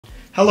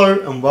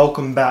Hello and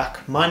welcome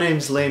back. My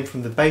name's Liam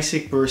from The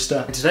Basic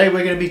Barista. And today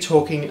we're going to be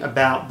talking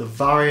about the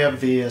Varia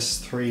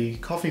VS3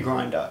 Coffee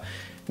Grinder.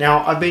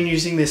 Now, I've been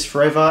using this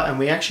forever and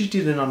we actually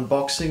did an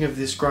unboxing of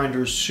this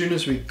grinder as soon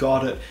as we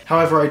got it.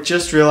 However, I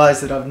just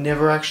realized that I've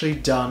never actually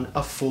done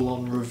a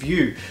full-on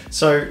review.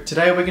 So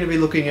today we're going to be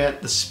looking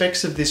at the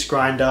specs of this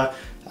grinder,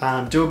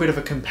 do a bit of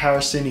a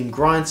comparison in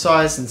grind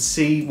size and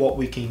see what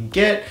we can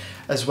get,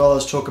 as well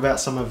as talk about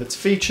some of its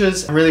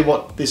features and really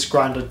what this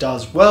grinder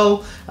does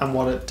well and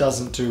what it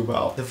doesn't do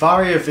well. The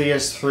Varia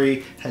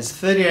VS3 has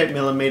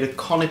 38mm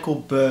conical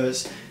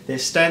burrs. They're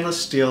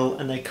stainless steel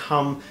and they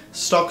come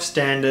stock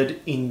standard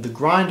in the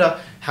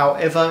grinder.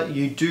 However,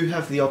 you do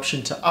have the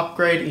option to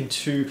upgrade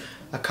into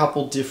a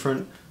couple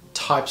different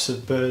types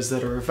of burrs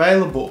that are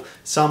available.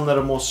 Some that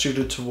are more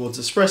suited towards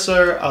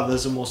espresso,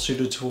 others are more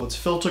suited towards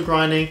filter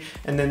grinding,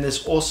 and then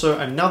there's also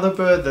another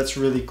burr that's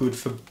really good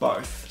for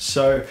both.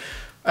 So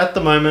at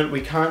the moment,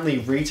 we currently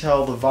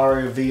retail the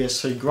Varia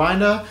VS3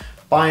 grinder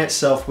by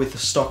itself with the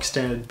stock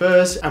standard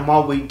burrs, and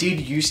while we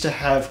did used to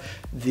have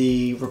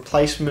the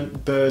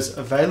replacement burrs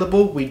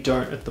available, we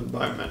don't at the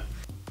moment.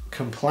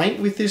 Complaint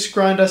with this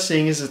grinder,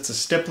 seeing as it's a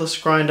stepless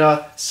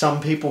grinder,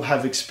 some people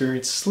have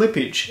experienced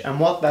slippage, and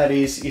what that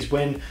is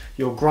when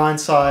your grind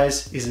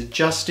size is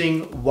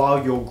adjusting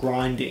while you're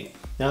grinding.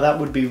 Now that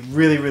would be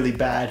really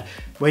bad.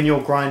 When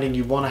you're grinding,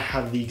 you want to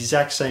have the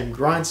exact same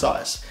grind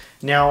size.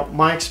 Now,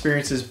 my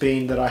experience has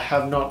been that I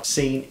have not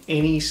seen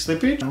any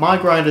slippage. My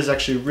grinder is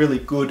actually really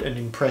good and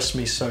impressed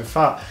me so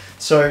far.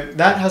 So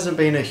that hasn't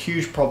been a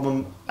huge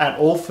problem at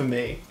all for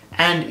me.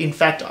 And in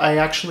fact, I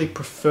actually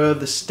prefer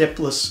the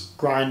stepless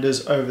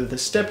grinders over the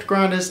stepped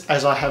grinders,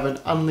 as I have an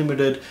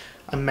unlimited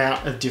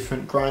amount of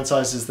different grind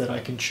sizes that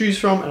I can choose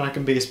from, and I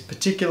can be as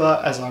particular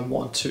as I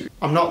want to.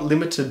 I'm not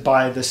limited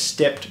by the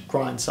stepped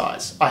grind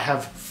size. I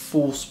have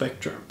full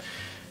spectrum.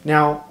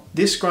 Now,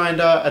 this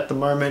grinder at the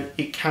moment,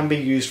 it can be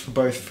used for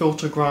both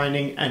filter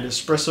grinding and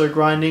espresso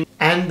grinding.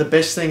 And the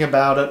best thing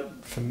about it,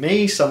 for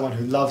me, someone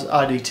who loves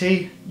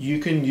RDT, you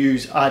can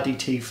use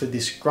RDT for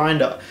this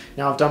grinder.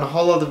 Now, I've done a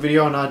whole other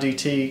video on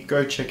RDT,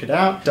 go check it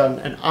out. I've done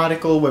an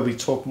article where we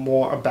talk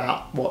more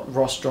about what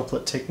Ross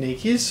droplet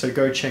technique is, so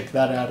go check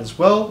that out as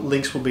well.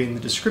 Links will be in the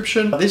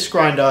description. This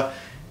grinder,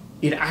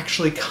 it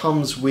actually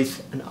comes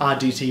with an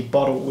RDT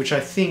bottle, which I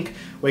think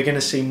we're going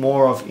to see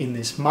more of in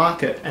this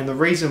market. And the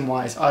reason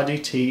why is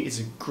RDT is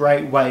a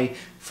great way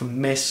for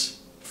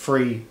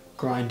mess-free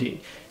grinding.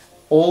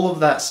 All of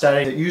that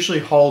static that usually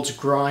holds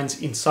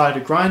grinds inside a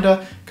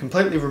grinder,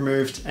 completely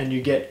removed, and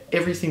you get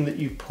everything that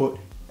you put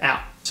out.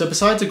 So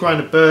besides the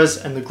grinder burrs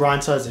and the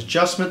grind size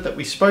adjustment that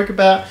we spoke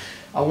about,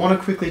 I want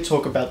to quickly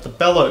talk about the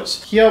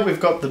bellows. Here we've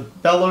got the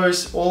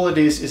bellows. All it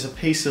is a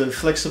piece of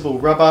flexible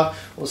rubber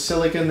or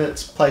silicone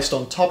that's placed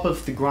on top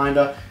of the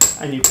grinder,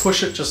 and you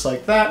push it just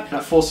like that, and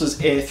it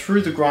forces air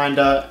through the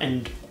grinder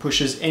and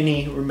pushes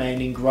any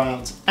remaining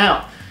grinds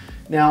out.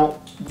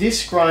 Now,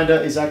 this grinder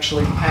is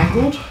actually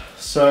angled,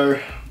 so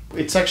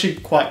it's actually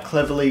quite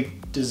cleverly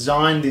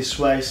designed this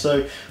way.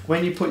 So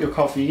when you put your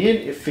coffee in,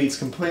 it feeds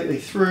completely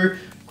through,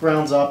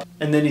 grounds up,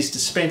 and then is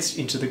dispensed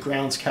into the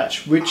grounds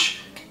catch, which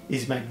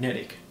is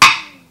magnetic.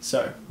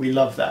 So we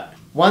love that.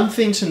 One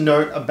thing to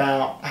note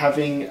about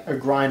having a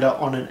grinder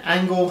on an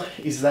angle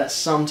is that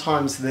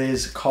sometimes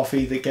there's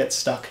coffee that gets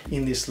stuck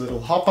in this little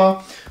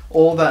hopper.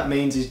 All that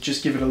means is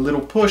just give it a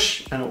little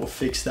push and it will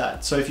fix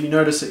that. So if you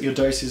notice that your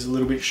dose is a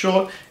little bit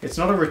short, it's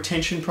not a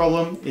retention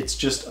problem, it's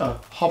just a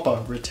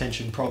hopper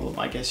retention problem,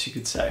 I guess you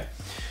could say.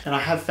 And I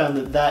have found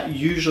that that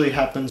usually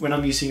happens when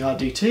I'm using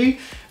RDT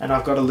and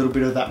I've got a little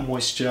bit of that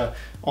moisture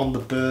on the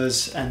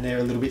burrs and they're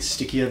a little bit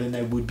stickier than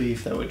they would be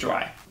if they were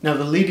dry. Now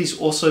the lid is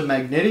also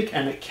magnetic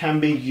and it can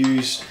be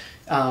used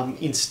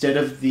instead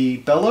of the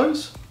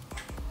bellows,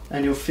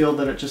 and you'll feel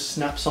that it just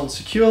snaps on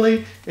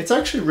securely. It's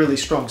actually really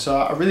strong, so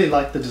I really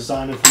like the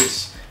design of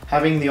this,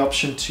 having the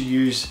option to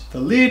use the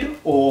lid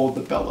or the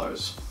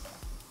bellows.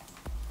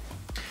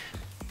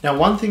 Now,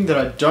 one thing that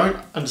I don't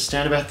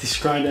understand about this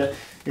grinder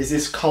is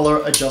this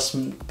color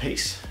adjustment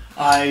piece.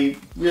 I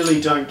really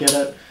don't get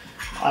it.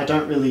 I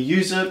don't really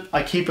use it.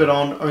 I keep it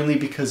on only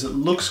because it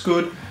looks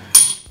good.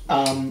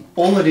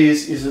 All it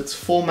is it's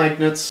 4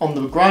 magnets on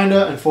the grinder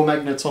and 4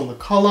 magnets on the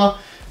collar,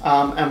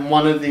 and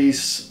one of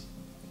these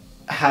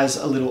has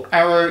a little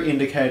arrow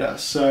indicator.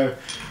 So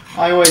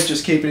I always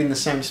just keep it in the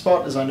same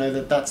spot, as I know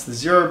that that's the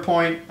 0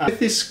 point. With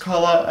this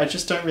collar, I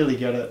just don't really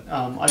get it.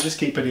 I just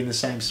keep it in the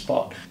same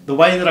spot. The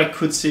way that I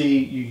could see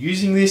you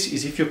using this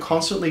is if you're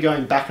constantly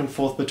going back and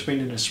forth between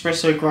an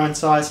espresso grind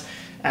size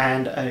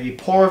and a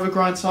pour over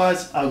grind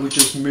size, I would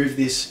just move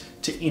this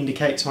to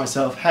indicate to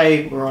myself,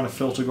 hey, we're on a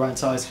filter grind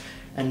size,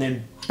 and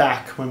then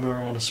back when we're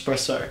on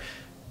espresso.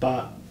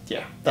 But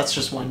yeah, that's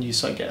just one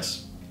use, I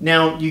guess.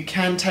 Now, you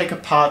can take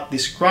apart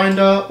this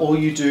grinder. All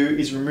you do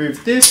is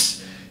remove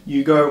this,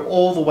 you go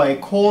all the way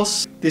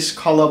coarse, this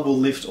collar will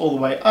lift all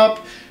the way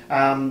up,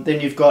 then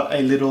you've got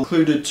a little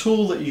included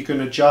tool that you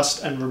can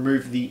adjust and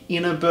remove the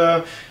inner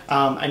burr,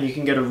 and you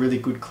can get a really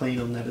good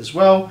clean on that as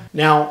well.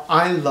 Now,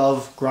 I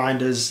love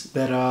grinders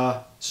that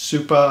are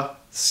super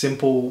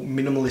simple,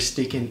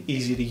 minimalistic, and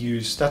easy to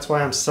use. That's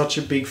why I'm such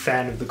a big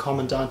fan of the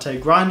Comandante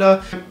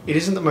grinder. It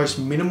isn't the most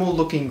minimal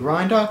looking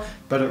grinder,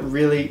 but it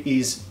really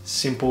is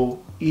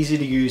simple, easy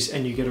to use,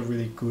 and you get a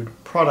really good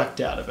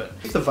product out of it.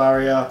 With the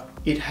Varia,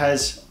 it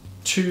has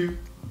two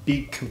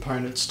big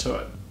components to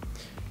it: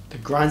 the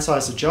grind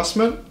size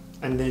adjustment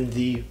and then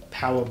the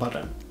power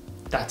button.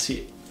 That's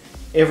it.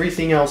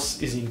 Everything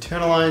else is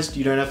internalized.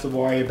 You don't have to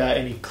worry about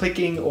any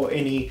clicking or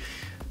any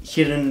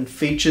hidden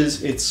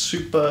features. It's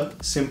super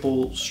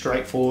simple,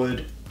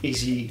 straightforward,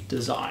 easy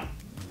design.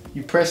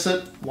 You press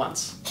it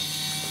once.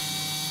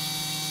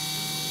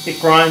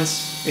 It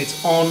grinds,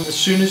 it's on. As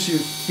soon as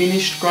you've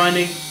finished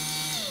grinding,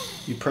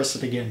 you press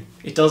it again.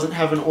 It doesn't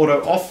have an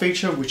auto off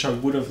feature, which I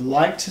would have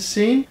liked to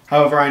see.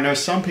 However, I know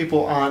some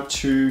people aren't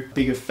too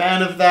big a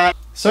fan of that.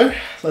 So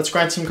let's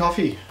grind some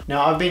coffee.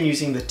 Now I've been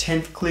using the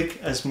 10th click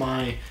as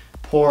my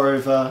pour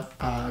over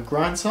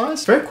grind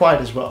size. Very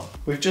quiet as well.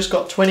 We've just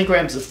got 20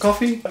 grams of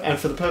coffee, and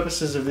for the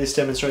purposes of this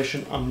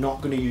demonstration, I'm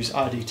not going to use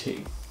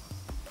RDT.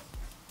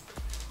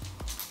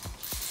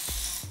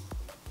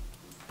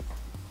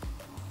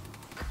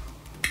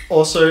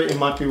 Also, it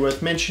might be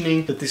worth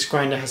mentioning that this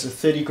grinder has a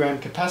 30 gram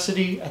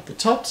capacity at the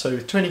top, so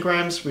with 20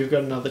 grams, we've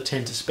got another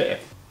 10 to spare.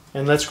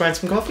 And let's grind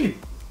some coffee.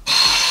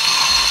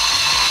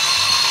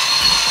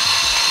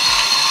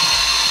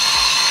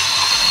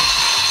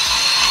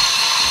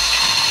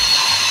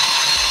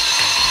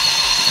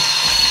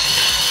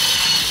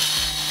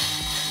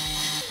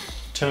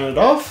 Turn it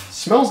off.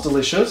 Smells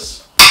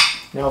delicious.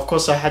 Now, of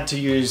course, I had to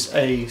use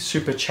a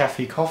super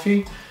chaffy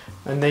coffee,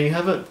 and there you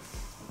have it.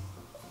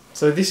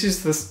 So this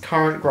is the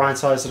current grind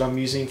size that I'm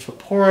using for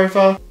pour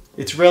over.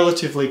 It's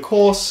relatively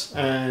coarse,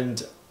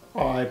 and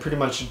I pretty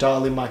much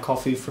dial in my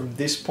coffee from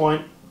this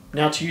point.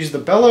 Now, to use the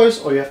bellows,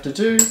 all you have to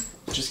do is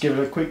just give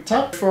it a quick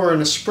tap. For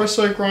an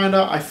espresso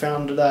grinder, I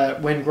found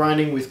that when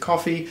grinding with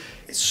coffee,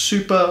 it's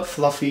super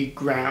fluffy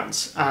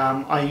grounds.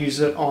 I use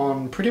it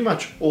on pretty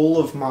much all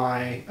of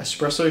my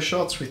espresso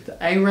shots with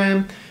the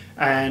ARAM,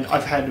 and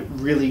I've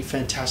had really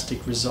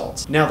fantastic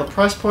results. Now, the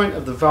price point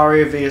of the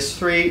Varia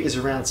VS3 is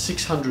around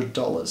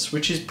 $600,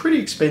 which is pretty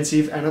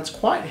expensive, and it's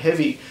quite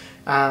heavy.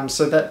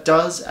 So that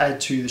does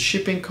add to the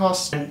shipping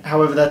costs, and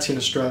however, that's in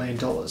Australian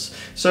dollars.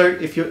 So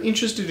if you're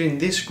interested in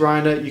this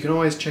grinder, you can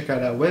always check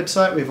out our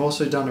website. We've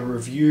also done a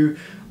review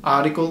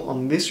article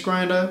on this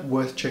grinder,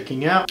 worth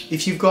checking out.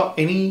 If you've got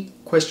any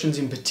questions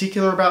in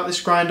particular about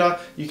this grinder,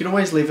 you can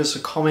always leave us a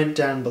comment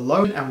down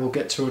below and we'll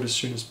get to it as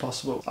soon as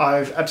possible.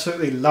 I've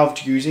absolutely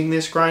loved using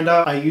this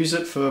grinder. I use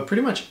it for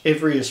pretty much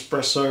every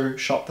espresso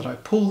shot that I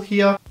pull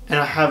here, and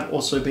I have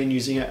also been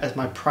using it as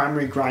my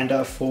primary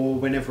grinder for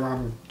whenever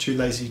I'm too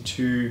lazy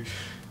to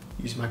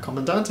use my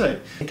Comandante.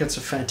 I think it's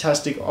a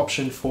fantastic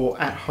option for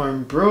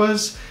at-home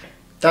brewers.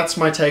 That's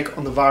my take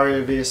on the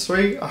Varia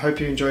VS3. I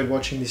hope you enjoyed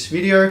watching this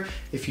video.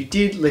 If you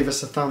did, leave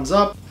us a thumbs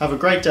up. Have a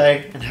great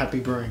day and happy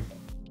brewing.